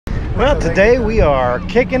Well, today we are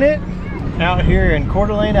kicking it out here in Coeur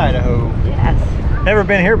d'Alene, Idaho. Yes. Never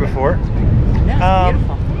been here before. Yeah,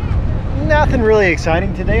 beautiful. Nothing really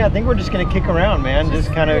exciting today. I think we're just going to kick around, man.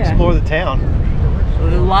 Just kind of explore the town.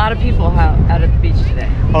 There's a lot of people out at the beach today.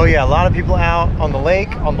 Oh yeah, a lot of people out on the lake,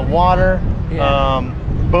 on the water,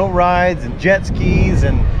 boat rides and jet skis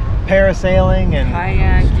and parasailing and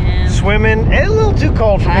kayaking, swimming. It's a little too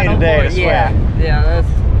cold for me today to swim. Yeah, that's.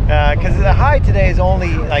 Because the high today is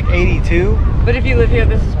only like 82. But if you live here,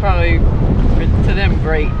 this is probably to them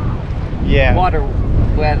great. Yeah. Water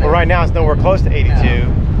weather. Well, right now it's nowhere close to 82,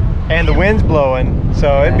 and the wind's blowing,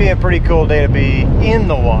 so it'd be a pretty cool day to be in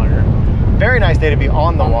the water. Very nice day to be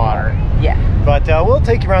on the water. Yeah. But we'll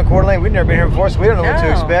take you around Coeur d'Alene. We've never been here before, so we don't know what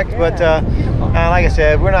to expect. But like I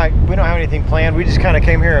said, we don't have anything planned. We just kind of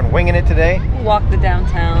came here and winging it today. We'll walk the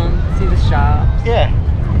downtown, see the shops.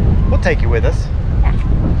 Yeah. We'll take you with us.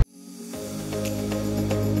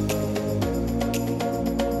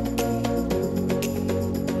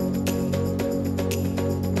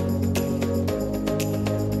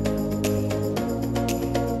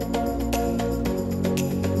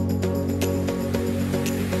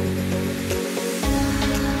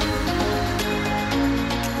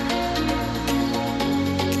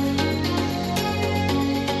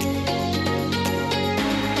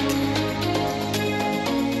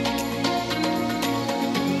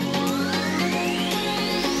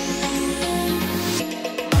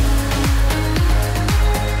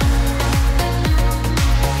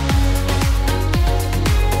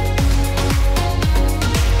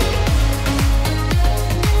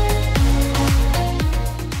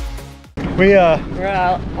 We're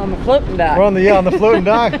out on the floating dock. We're on the floating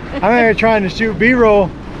dock. I'm out here trying to shoot B-roll,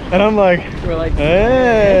 and I'm like, we're like,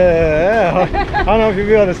 hey, I don't know if you'll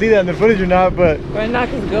be able to see that in the footage or not, but we're not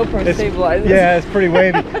because GoPro stabilizes. Yeah, it's pretty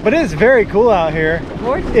wavy, but it's very cool out here.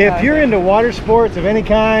 If you're into water sports of any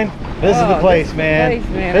kind, this is the place, man.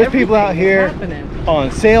 There's people out here on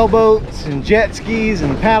sailboats and jet skis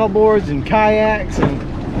and paddle boards and kayaks and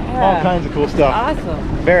all kinds of cool stuff. Awesome.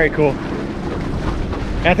 Very cool.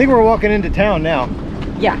 I think we're walking into town now.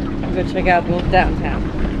 Yeah, we'll go check out the little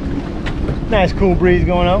downtown. Nice cool breeze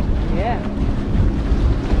going on. Yeah.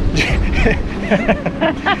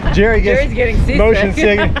 Jerry's getting seasick. Motion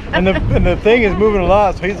sick, and the thing is moving a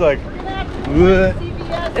lot, so he's like,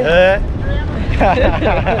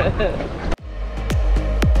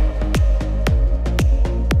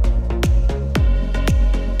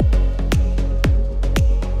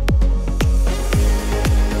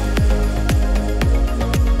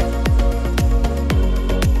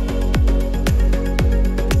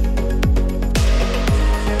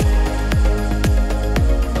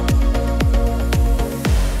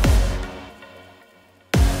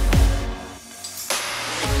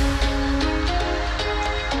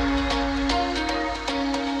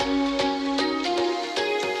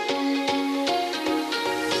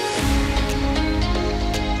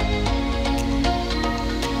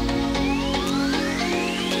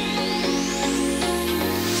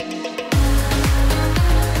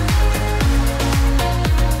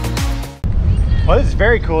 well, this is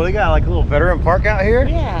very cool. They got like a little veteran park out here.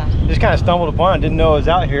 Yeah. Just kind of stumbled upon it. Didn't know it was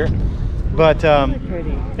out here. But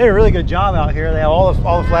they did a really good job out here. They have all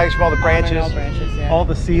the flags from all the branches, all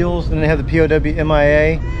the seals, and they have the POW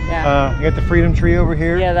MIA. Yeah. You got the Freedom Tree over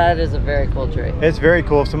here. Yeah, that is a very cool tree. It's very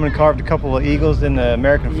cool. Someone carved a couple of eagles and the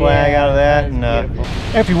American flag out of that. And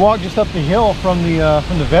if you walk just up the hill from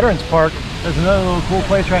the Veterans Park, there's another little cool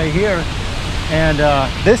place right here. And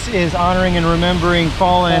this is honoring and remembering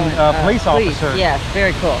fallen police officers. Yes,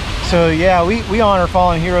 very cool. So yeah, we honor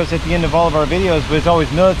fallen heroes at the end of all of our videos, but it's always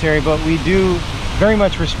military. But we do very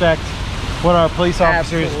much respect what our police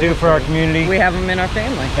officers do for our community. We have them in our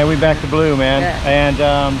family. And we back the blue, man. Yeah.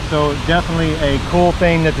 And so definitely a cool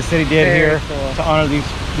thing that the city did here to honor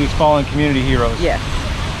these fallen community heroes. Yes.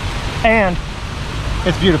 And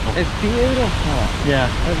it's beautiful. It's beautiful. Yeah.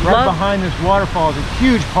 Right behind this waterfall is a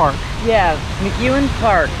huge park. Yeah, McEwen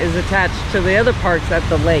Park is attached to the other parks at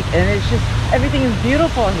the lake, and it's just, everything is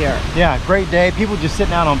beautiful here. Yeah, great day. People just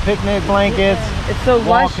sitting out on picnic blankets. Yeah. It's so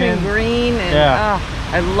lush and green, and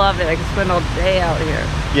I love it. I can spend all day out here.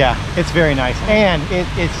 Yeah, it's very nice, and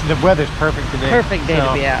the weather's perfect today. Perfect day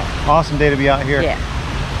to be out. Awesome day to be out here. Yeah.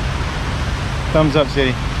 Thumbs up,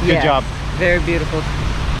 city. Good job. Very beautiful.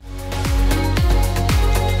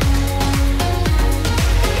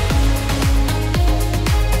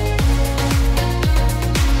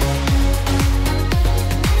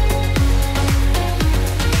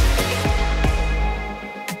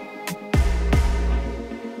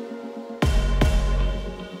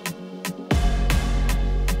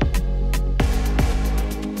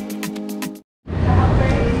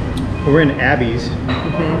 We're in Abby's,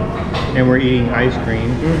 and we're eating ice cream.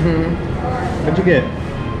 What'd you get?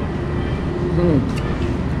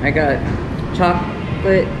 I got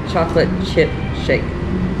chocolate chip shake.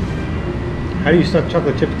 How do you stuff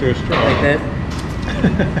chocolate chip through a straw? Like this.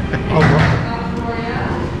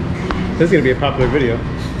 This is gonna be a popular video.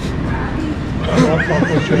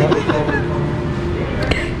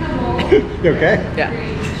 You okay? Yeah.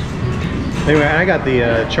 Anyway, I got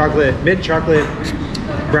the mint chocolate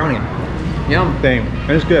brownie. Yum. Thing.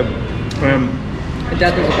 And it's good. I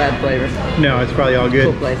doubt there's a bad flavor. No, it's probably all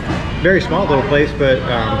good. Cool place. Very small little place, but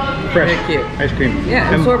fresh. Very cute. Ice cream.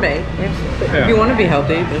 Yeah, and sorbet. If you want to be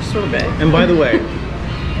healthy, there's sorbet. And by the way,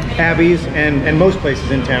 Abby's and most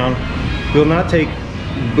places in town will not take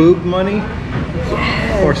boob money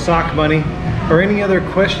or sock money or any other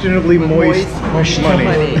questionably moist money.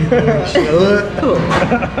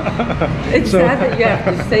 It's sad that you have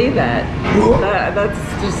to say that. That's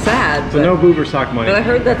just sad. So no boob or sock money. But I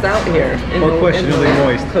heard that's out here. Or questionably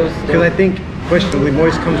moist. Because I think questionably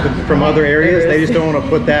moist comes from other areas. They just don't want to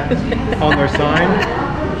put that on their sign.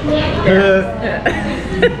 This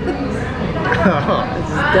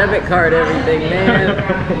is debit card everything, man.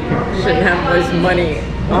 Shouldn't have moist money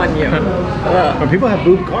on you. But people have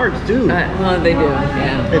boob cards too. Well, they do,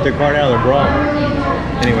 yeah. They take their card out of their bra.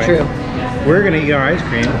 Anyway. True. We're gonna eat our ice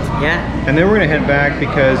cream. Yeah. And then we're gonna head back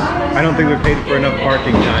because I don't think we paid for enough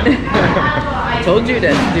parking time. I told you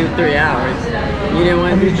to do 3 hours. You didn't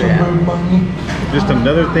want to do 3 hours. Just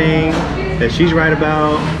another thing that she's right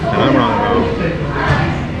about and I'm wrong about.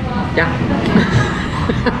 Yeah.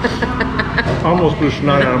 Almost blew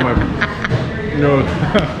snot out of my nose.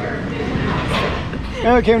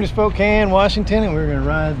 Now we came to Spokane, Washington, and we're gonna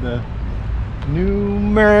ride the New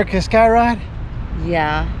America Sky Ride.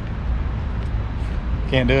 Yeah.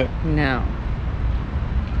 Can't do it. No.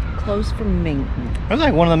 Closed for maintenance. That's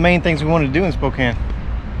like one of the main things we want to do in Spokane.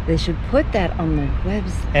 They should put that on the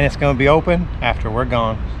website. And it's gonna be open after we're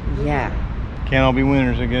gone. Yeah. Can't all be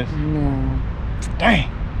winners, I guess. No. Dang.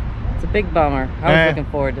 It's a big bummer. I was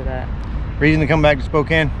looking forward to that. Reason to come back to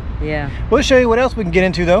Spokane. Yeah. We'll show you what else we can get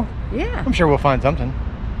into though. Yeah. I'm sure we'll find something.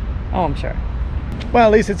 Oh, I'm sure. Well,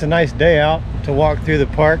 at least it's a nice day out to walk through the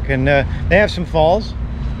park, and they have some falls.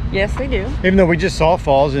 Yes, they do. Even though we just saw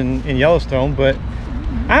falls in Yellowstone, but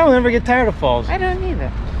I don't ever get tired of falls. I don't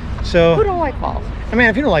either. So who don't like falls? I mean,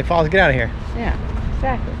 if you don't like falls, get out of here. Yeah,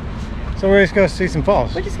 exactly. So we're just going to see some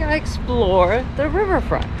falls. We're just gonna explore the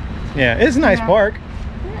riverfront. Yeah, it's a nice park.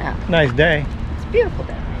 Yeah. Nice day. It's a beautiful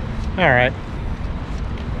day. All right.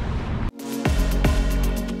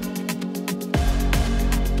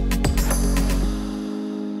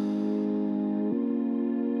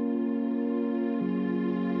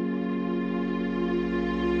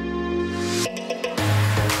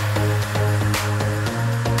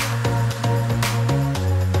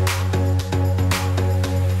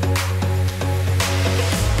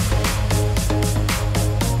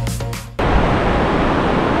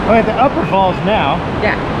 We're at the upper falls now.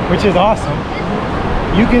 Yeah. Which is awesome.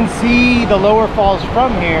 You can see the lower falls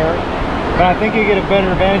from here, but I think you get a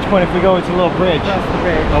better vantage point if we go to the little bridge. Across the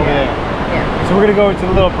bridge. Over there. Yeah. So we're gonna go to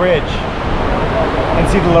the little bridge and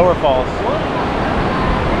see the lower falls.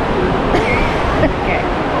 Okay.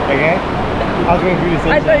 Okay? I was waiting for you to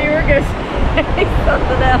say I thought you were gonna say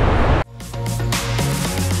something else.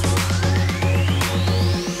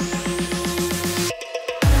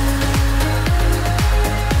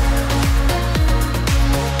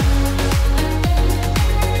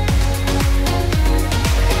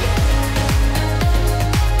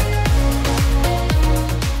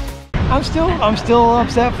 I'm still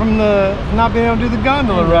upset from the not being able to do the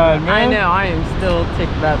gondola ride, man. I know, I am still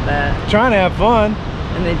ticked about that. Trying to have fun.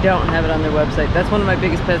 And they don't have it on their website. That's one of my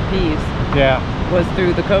biggest pet peeves. Yeah. Was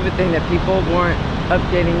through the COVID thing that people weren't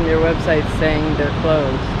updating their websites saying they're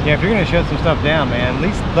closed. Yeah, if you're gonna shut some stuff down, man, at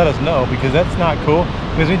least let us know, because that's not cool.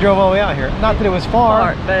 Because we drove all the way out here. Not that it was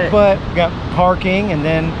far, but we got parking and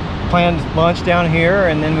then planned lunch down here,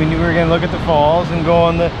 and then we knew we were gonna look at the falls and go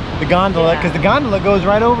on the gondola, because the gondola goes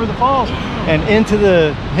right over the falls and into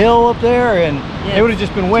the hill up there, and it would have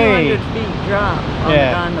just been way 200 feet drop on the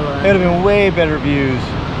gondola. It would have been way better views.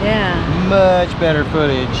 Yeah. Much better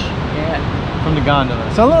footage. Yeah. From the gondola.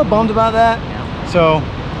 So I'm a little bummed about that. Yeah. So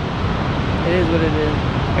it is what it is.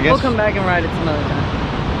 I guess we'll come back and ride it some other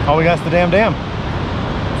time. All we got's the damn.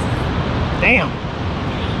 Damn.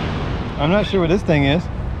 I'm not sure what this thing is.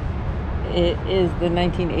 It is the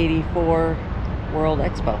 1984 World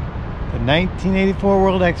Expo. The 1984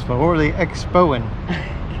 World Expo. What were they expoing?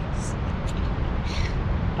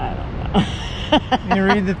 I don't know. You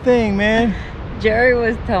read the thing, man. Jerry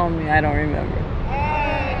was telling me, I don't remember.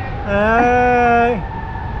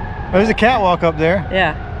 There's a catwalk up there.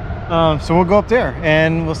 Yeah. So we'll go up there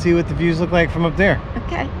and we'll see what the views look like from up there.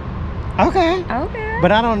 Okay. Okay. Okay.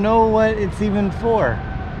 But I don't know what it's even for.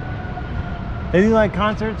 They do like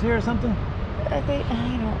concerts here or something? I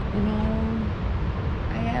don't know.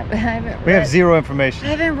 I haven't We have zero information.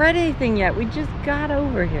 I haven't read anything yet. We just got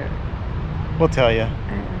over here. We'll tell you.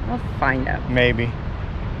 We'll find out. Maybe.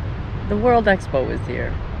 The World Expo was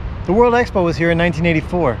here. The World Expo was here in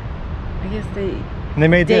 1984. I guess And they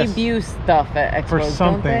made debut stuff at Expo for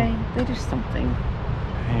something. Don't they? They do something.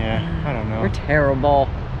 Yeah, I don't know. We're terrible.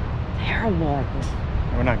 Terrible at this.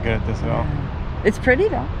 We're not good at this at all. It's pretty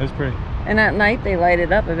though. It's pretty. And at night they light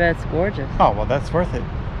it up. I bet it's gorgeous. Oh, well, that's worth it.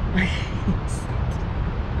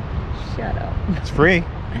 Shut up. It's free.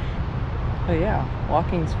 Oh yeah,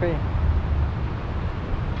 walking's free.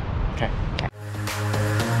 Okay.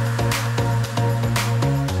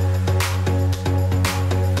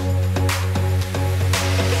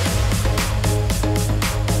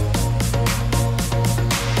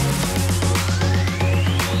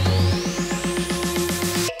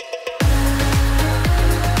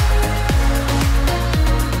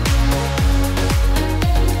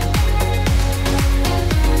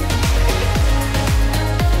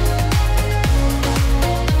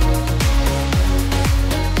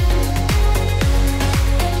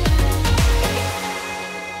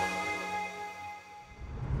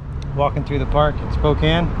 Walking through the park in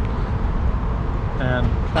Spokane and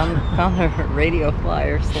found a radio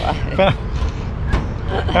flyer slide.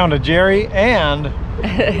 found a Jerry and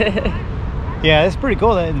yeah, it's pretty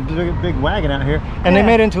cool. That big wagon out here, and they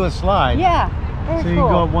made it into a slide. Yeah, so you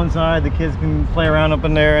go up one side, the kids can play around up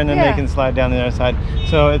in there, and then they can slide down the other side.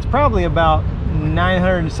 So it's probably about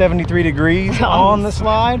 973 degrees on the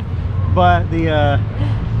slide, but the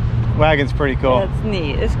wagon's pretty cool. That's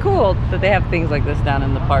neat. It's cool that they have things like this down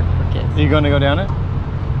in the park for kids. Are you going to go down it?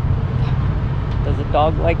 Does a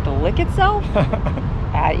dog like to lick itself?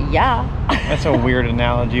 Yeah. That's a weird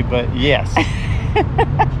analogy, but yes.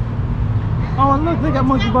 Oh, and look, they got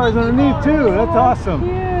monkey bars underneath too. That's awesome.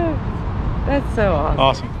 Cute. That's so awesome.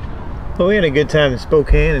 Awesome. Well, we had a good time in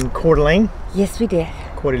Spokane and Coeur d'Alene. Yes, we did.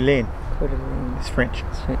 Coeur d'Alene. Coeur d'Alene. It's French.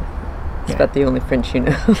 It's about the only French you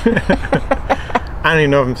know. I don't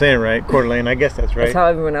even know if I'm saying it right. Coeur d'Alene, I guess that's right. That's how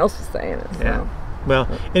everyone else is saying it. So. Yeah. Well,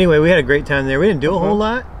 anyway, we had a great time there. We didn't do a whole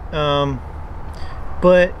lot,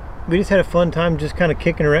 but we just had a fun time just kind of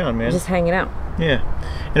kicking around, man. Just hanging out. Yeah.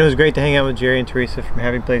 And it was great to hang out with Jerry and Teresa from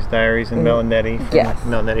Happy Place Diaries and Mel and Nettie from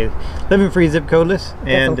Mel and Nettie Living Free Zip Codeless.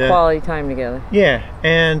 And some quality time together. Yeah,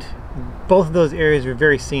 and both of those areas were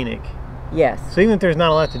very scenic. Yes. So even if there's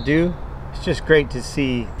not a lot to do, it's just great to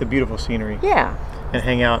see the beautiful scenery. Yeah. And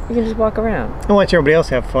hang out. You can just walk around. And watch everybody else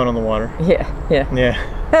have fun on the water. Yeah, yeah. Yeah.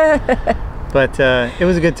 But it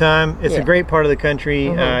was a good time. It's a great part of the country.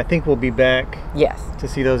 I think we'll be back to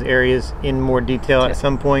see those areas in more detail at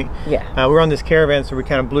some point. Yeah. We're on this caravan, so we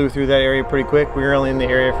kind of blew through that area pretty quick. We were only in the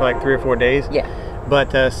area for like 3 or 4 days. Yeah.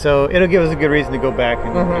 But so it'll give us a good reason to go back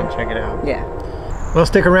and check it out. Yeah. Well,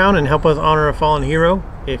 stick around and help us honor a fallen hero.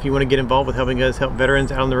 If you want to get involved with helping us help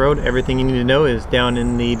veterans out on the road, everything you need to know is down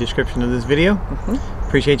in the description of this video.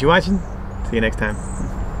 Appreciate you watching. See you next time.